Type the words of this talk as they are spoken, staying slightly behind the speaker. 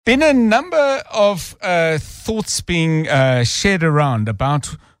Been a number of thoughts being shared around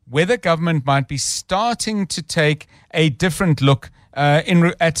about whether government might be starting to take a different look at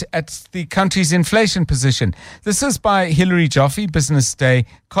the country's inflation position. This is by Hilary Joffe, Business Day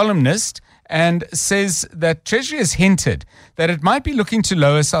columnist, and says that Treasury has hinted that it might be looking to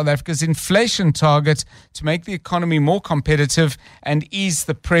lower South Africa's inflation target to make the economy more competitive and ease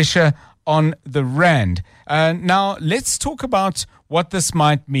the pressure on the rand. Now, let's talk about what this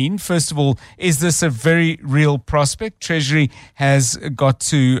might mean. First of all, is this a very real prospect? Treasury has got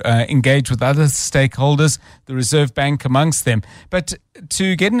to engage with other stakeholders, the Reserve Bank amongst them. But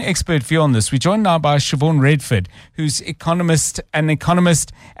to get an expert view on this, we're joined now by Siobhan Redford, who's an economist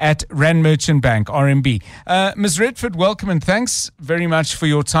at Rand Merchant Bank, RMB. Ms. Redford, welcome and thanks very much for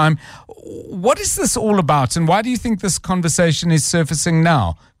your time. What is this all about, and why do you think this conversation is surfacing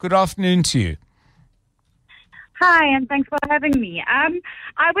now? Good afternoon to you. Hi, and thanks for having me.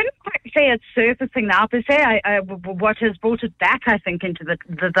 I wouldn't quite say it's surfacing now per se. What has brought it back, I think, into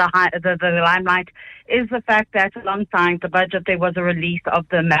the limelight is the fact that alongside the budget there was a release of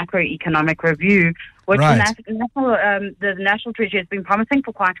the macroeconomic review, which right. the National Treasury has been promising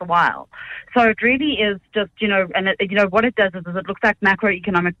for quite a while. So it really is just, what it does is it looks at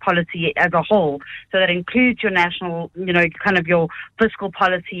macroeconomic policy as a whole. So that includes your national, kind of your fiscal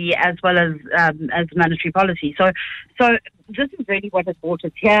policy as well as monetary policy. So this is really what has brought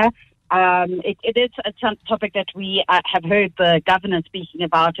us here. It is a topic that we have heard the governor speaking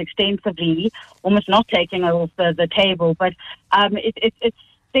about extensively, almost not taking it off the table, but it's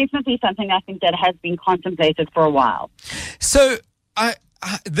definitely something I think that has been contemplated for a while. So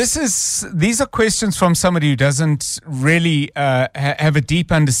these are questions from somebody who doesn't really have a deep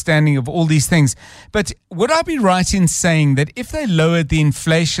understanding of all these things. But would I be right in saying that if they lowered the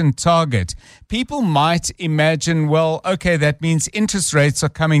inflation target, people might imagine, well, okay, that means interest rates are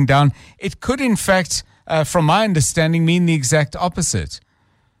coming down. It could, in fact, from my understanding, mean the exact opposite.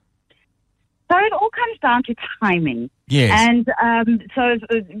 So it all comes down to timing. Yes. And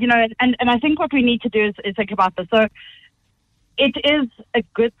and I think what we need to do is think about this. So it is a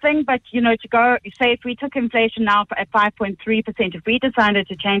good thing, but, to go, say, if we took inflation now at 5.3%, if we decided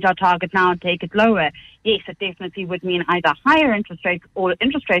to change our target now and take it lower, yes, it definitely would mean either higher interest rates or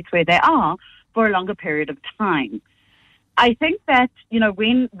interest rates where they are for a longer period of time. I think that,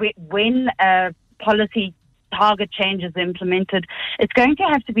 when policy target change is implemented, it's going to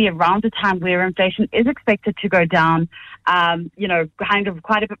have to be around a time where inflation is expected to go down, kind of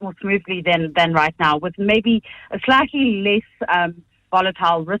quite a bit more smoothly than right now, with maybe a slightly less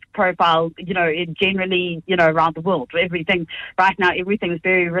volatile risk profile, generally, around the world. Everything is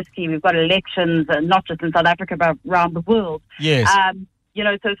very risky. We've got elections, not just in South Africa, but around the world. Yes. So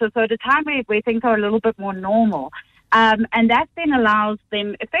the time where things are a little bit more normal. And that then allows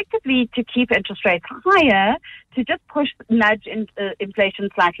them effectively to keep interest rates higher, to just nudge inflation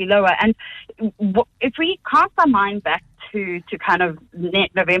slightly lower. And if we cast our mind back to kind of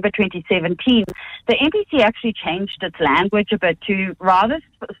November 2017, the MPC actually changed its language a bit to rather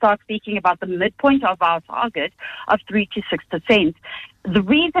start speaking about the midpoint of our target of 3 to 6%. The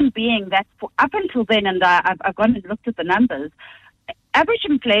reason being that up until then, and I've gone and looked at the numbers, average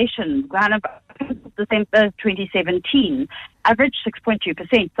inflation, kind of December 2017, averaged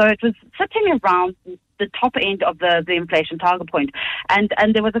 6.2%. So it was sitting around the top end of the inflation target point. And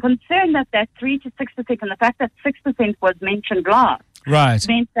there was a concern that 3 to 6%, and the fact that 6% was mentioned last, right,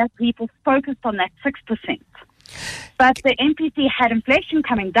 meant that people focused on that 6%. But the MPC had inflation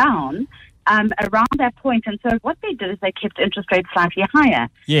coming down around that point, and so what they did is they kept interest rates slightly higher.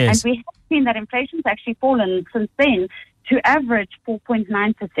 Yes. And we have seen that inflation's actually fallen since then to average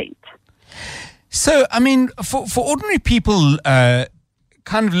 4.9%. So, I mean, for ordinary people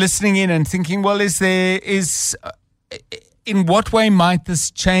kind of listening in and thinking, well, in what way might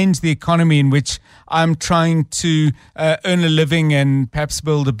this change the economy in which I'm trying to earn a living and perhaps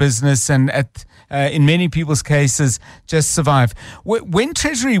build a business and in many people's cases, just survive? When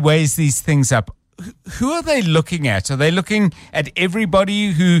Treasury weighs these things up, who are they looking at? Are they looking at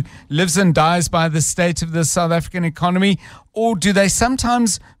everybody who lives and dies by the state of the South African economy? Or do they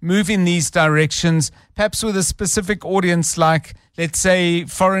sometimes move in these directions, perhaps with a specific audience like, let's say,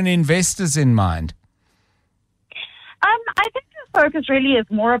 foreign investors in mind? I think the focus really is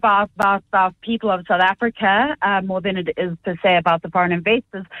more about people of South Africa more than it is per se about the foreign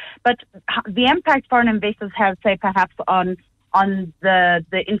investors. But the impact foreign investors have, say, perhaps on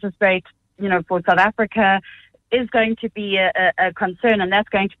the interest rate, for South Africa is going to be a concern, and that's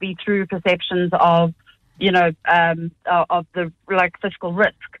going to be through perceptions of, of the fiscal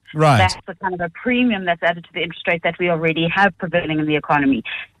risk. Right. That's the kind of a premium that's added to the interest rate that we already have prevailing in the economy.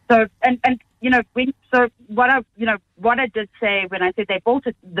 So what I did say when I said they brought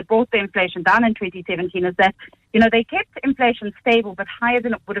the inflation down in 2017 is that, they kept inflation stable but higher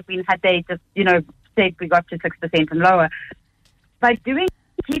than it would have been had they just, said we got to 6% and lower. By keeping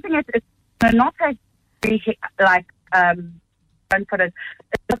it, not as don't put it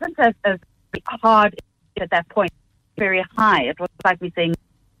wasn't as hard at that point, very high. It was like me saying.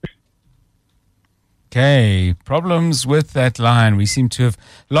 Okay, problems with that line. We seem to have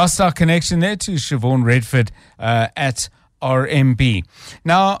lost our connection there to Siobhan Redford at RMB.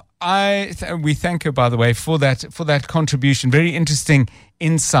 Now, we thank her, by the way, for that contribution. Very interesting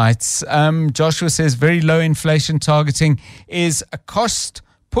insights. Joshua says very low inflation targeting is a cost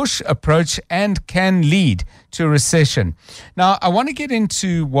push approach and can lead to a recession. Now, I want to get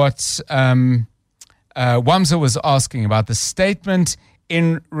into what Wamza was asking about, the statement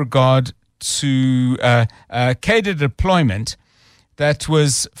in regard to cadre deployment that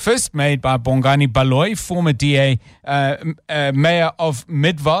was first made by Bongani Baloyi, former DA mayor of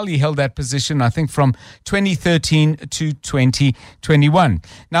Midvaal. He held that position, I think, from 2013 to 2021.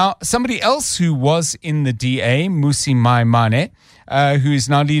 Now, somebody else who was in the DA, Musi Maimane, who is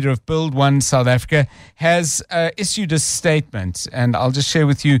now leader of Build One South Africa, has issued a statement. And I'll just share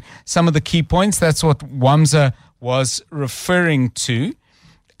with you some of the key points. That's what Wamza was referring to.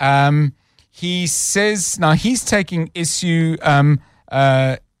 He says, now he's taking issue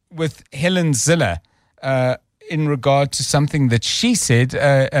with Helen Zille in regard to something that she said.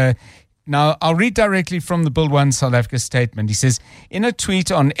 Now, I'll read directly from the Build One South Africa statement. He says, in a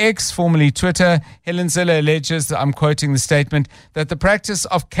tweet on X, formerly Twitter, Helen Zille alleges, I'm quoting the statement, that the practice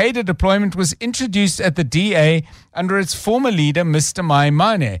of cadre deployment was introduced at the DA under its former leader, Mr.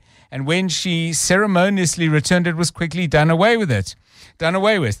 Maimane. And when she ceremoniously returned, it was quickly done away with.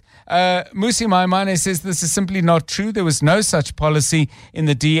 Musi Maimane says this is simply not true. There was no such policy in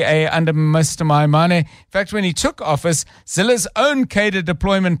the DA under Mr. Maimane. In fact, when he took office, Zille's own cadre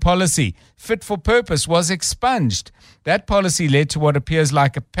deployment policy, fit for purpose, was expunged. That policy led to what appears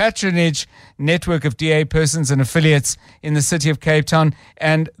like a patronage network of DA persons and affiliates in the city of Cape Town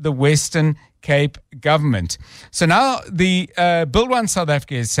and the Western Cape government. So now the Build One South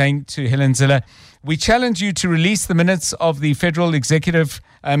Africa is saying to Helen Zille, we challenge you to release the minutes of the Federal Executive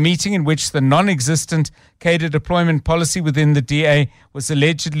meeting in which the non-existent cadre deployment policy within the DA was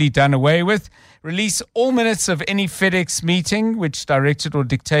allegedly done away with. Release all minutes of any FedEx meeting which directed or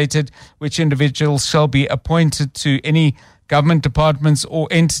dictated which individuals shall be appointed to any government departments or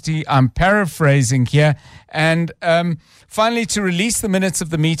entity. I'm paraphrasing here. And finally, to release the minutes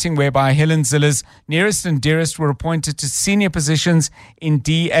of the meeting whereby Helen Zille's nearest and dearest were appointed to senior positions in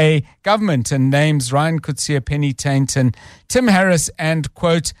DA government, and names Ryan Coetzee, Penny Tainton, Tim Harris, and,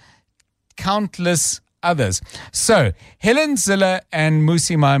 quote, countless others. So Helen Zille and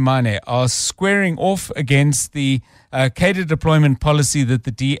Musi Maimane are squaring off against the cadre deployment policy that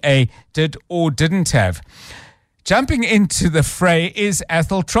the DA did or didn't have. Jumping into the fray is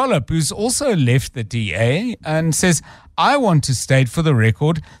Athol Trollip, who's also left the DA and says, I want to state for the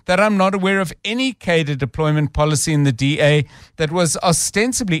record that I'm not aware of any cadre deployment policy in the DA that was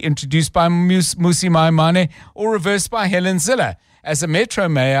ostensibly introduced by Musi Maimane or reversed by Helen Zille. As a Metro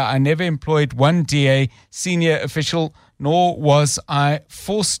Mayor, I never employed one DA senior official, nor was I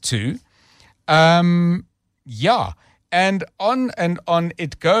forced to. And on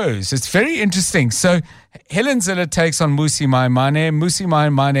it goes. It's very interesting. So Helen Zille takes on Musi Maimane. Musi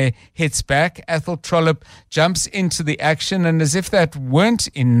Maimane hits back. Athol Trollip jumps into the action. And as if that weren't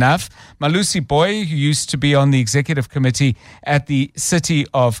enough, Malusi Boy, who used to be on the executive committee at the city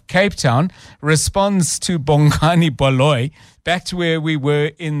of Cape Town, responds to Bongani Baloyi, back to where we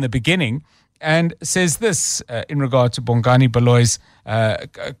were in the beginning, and says this in regard to Bongani Baloyi's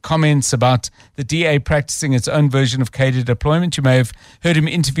comments about the DA practicing its own version of cadre deployment. You may have heard him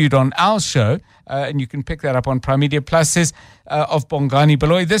interviewed on our show, and you can pick that up on Prime Media Plus. Says of Bongani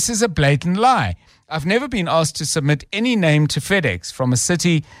Baloyi, this is a blatant lie. I've never been asked to submit any name to FedEx from a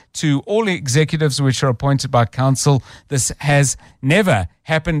city to all executives which are appointed by council. This has never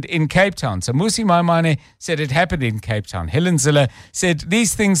happened in Cape Town. So Musi Maimane said it happened in Cape Town. Helen Zille said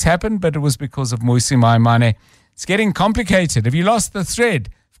these things happened, but it was because of Musi Maimane. It's getting complicated. Have you lost the thread?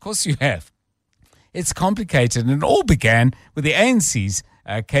 Of course you have. It's complicated, and it all began with the ANC's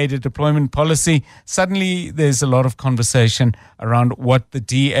cadre deployment policy. Suddenly there's a lot of conversation around what the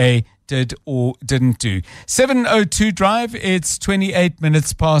DA did or didn't do. 7:02 Drive, it's 28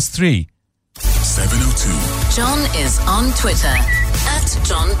 minutes past 3. 7:02. John is on Twitter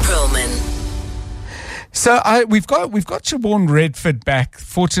 @John Perlman. So we've got Siobhan Redford back,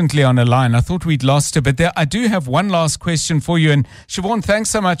 fortunately, on a line. I thought we'd lost her, but I do have one last question for you. And Siobhan, thanks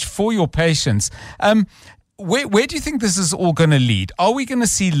so much for your patience. Where do you think this is all going to lead? Are we going to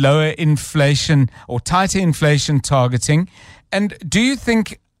see lower inflation or tighter inflation targeting? And do you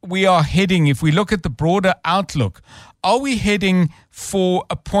think we are heading, if we look at the broader outlook, are we heading for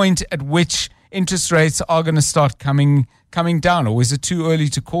a point at which interest rates are going to start coming down, or is it too early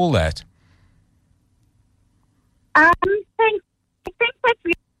to call that? I think that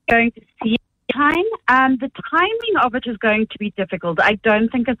we're going to see time. The timing of it is going to be difficult. I don't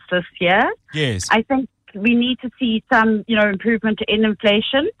think it's this year. Yes. I think we need to see some, improvement in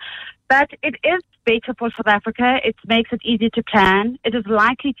inflation, but it is better for South Africa. It makes it easier to plan. It is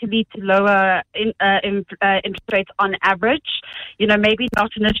likely to lead to lower interest rates on average. Maybe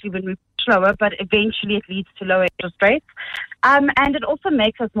not initially when we push lower, but eventually it leads to lower interest rates. And it also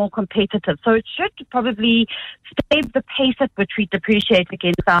makes us more competitive. So it should probably stay the pace at which we depreciate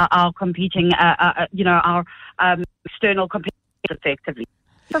against our competing, our external competitors effectively.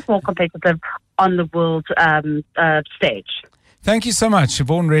 Just more competitive on the world stage. Thank you so much,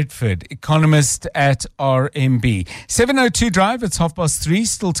 Siobhan Redford, economist at RMB. 7:02 Drive, it's 3:30,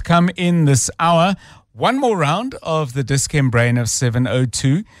 still to come in this hour. One more round of the Dis-Chem Brain of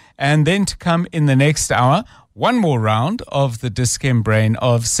 7:02, and then to come in the next hour, one more round of the Dis-Chem Brain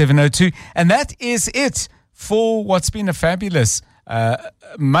of 7:02. And that is it for what's been a fabulous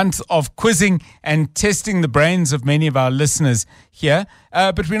month of quizzing and testing the brains of many of our listeners here.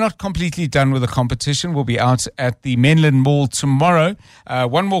 But we're not completely done with the competition. We'll be out at the Menlyn Mall tomorrow.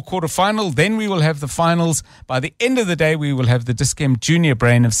 One more quarterfinal. Then we will have the finals. By the end of the day, we will have the Dis-Chem Junior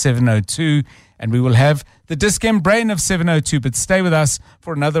Brain of 7:02. And we will have the Dis-Chem Brain of 7:02. But stay with us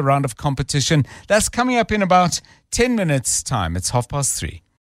for another round of competition. That's coming up in about 10 minutes' time. It's 3:30.